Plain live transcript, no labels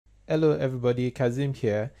Hello everybody, Kazeem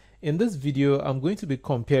here. In this video, I'm going to be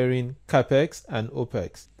comparing CapEx and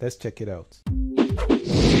OpEx. Let's check it out.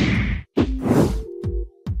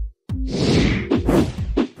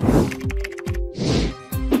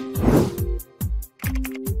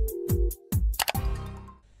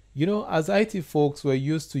 You know, as IT folks, we're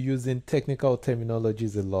used to using technical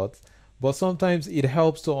terminologies a lot, but sometimes it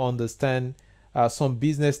helps to understand some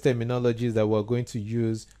business terminologies that we're going to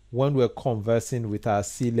use when we're conversing with our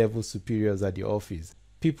C-level superiors at the office.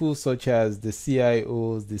 People such as the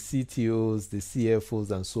CIOs, the CTOs, the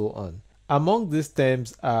CFOs, and so on. Among these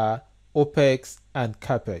terms are OpEx and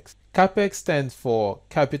CapEx. CapEx stands for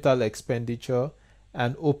capital expenditure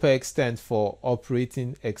and OpEx stands for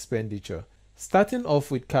operating expenditure. Starting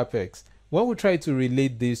off with CapEx, when we try to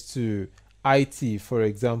relate this to IT, for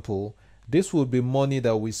example, this will be money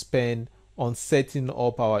that we spend on setting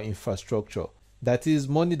up our infrastructure. That is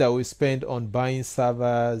money that we spend on buying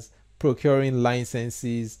servers, procuring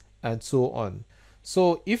licenses, and so on.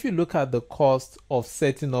 So if you look at the cost of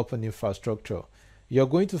setting up an infrastructure, you're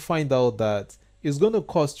going to find out that it's going to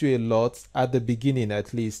cost you a lot at the beginning,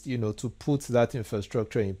 at least, to put that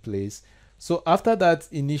infrastructure in place. So after that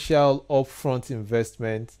initial upfront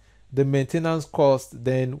investment, the maintenance cost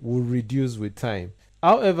then will reduce with time.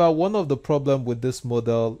 However, one of the problems with this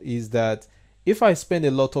model is that if I spend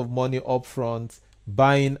a lot of money upfront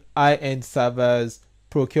buying high-end servers,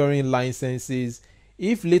 procuring licenses,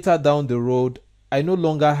 if later down the road I no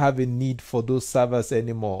longer have a need for those servers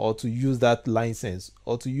anymore, or to use that license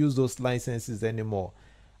or to use those licenses anymore,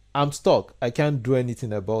 I'm stuck. I can't do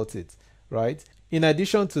anything about it, right? In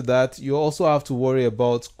addition to that, you also have to worry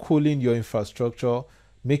about cooling your infrastructure,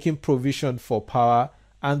 making provision for power,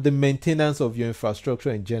 and the maintenance of your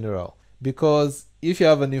infrastructure in general. Because if you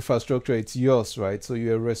have an infrastructure, it's yours, right? So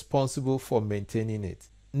you're responsible for maintaining it.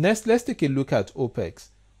 Next, let's take a look at OpEx.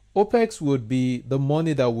 OpEx would be the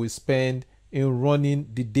money that we spend in running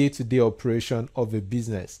the day-to-day operation of a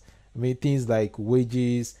business. I mean, things like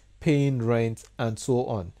wages, paying rent, and so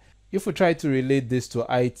on. If we try to relate this to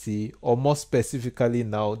IT, or more specifically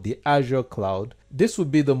now, the Azure cloud, this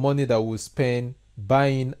would be the money that we spend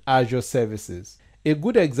buying Azure services. A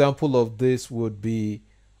good example of this would be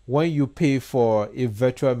when you pay for a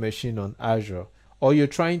virtual machine on Azure, or you're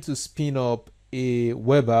trying to spin up a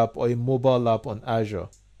web app or a mobile app on Azure,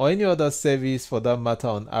 or any other service for that matter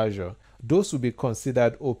on Azure. Those would be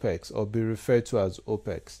considered OpEx or be referred to as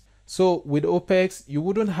OpEx. So with OpEx, you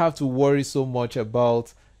wouldn't have to worry so much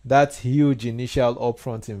about that huge initial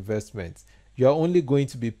upfront investment. You're only going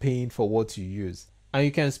to be paying for what you use. And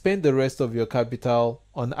you can spend the rest of your capital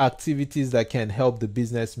on activities that can help the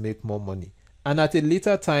business make more money. And at a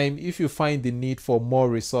later time, if you find the need for more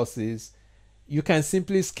resources, you can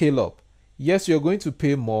simply scale up. Yes, you're going to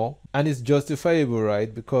pay more, and it's justifiable,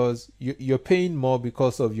 right? Because you're paying more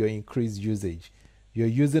because of your increased usage. You're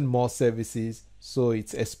using more services, so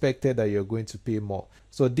it's expected that you're going to pay more.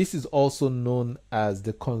 So this is also known as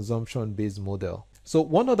the consumption-based model. So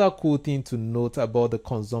one other cool thing to note about the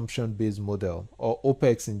consumption-based model, or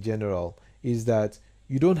OpEx in general, is that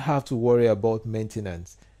you don't have to worry about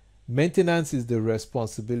maintenance. Maintenance is the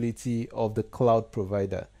responsibility of the cloud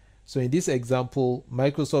provider. So in this example,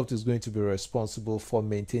 Microsoft is going to be responsible for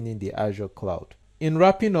maintaining the Azure cloud. In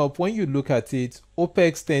wrapping up, when you look at it,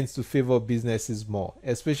 OpEx tends to favor businesses more,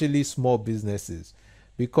 especially small businesses,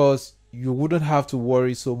 because you wouldn't have to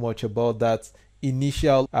worry so much about that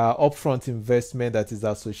initial upfront investment that is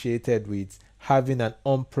associated with having an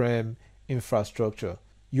on-prem infrastructure.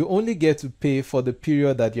 You only get to pay for the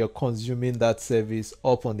period that you're consuming that service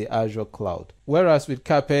up on the Azure cloud. Whereas with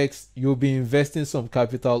CapEx, you'll be investing some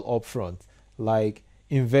capital upfront, like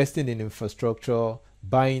investing in infrastructure,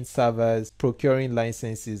 buying servers, procuring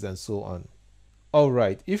licenses, and so on.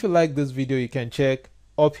 Alright, if you like this video, you can check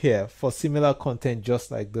up here for similar content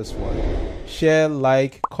just like this one. Share,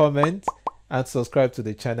 like, comment, and subscribe to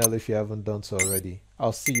the channel if you haven't done so already.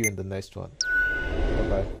 I'll see you in the next one.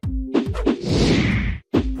 Bye-bye.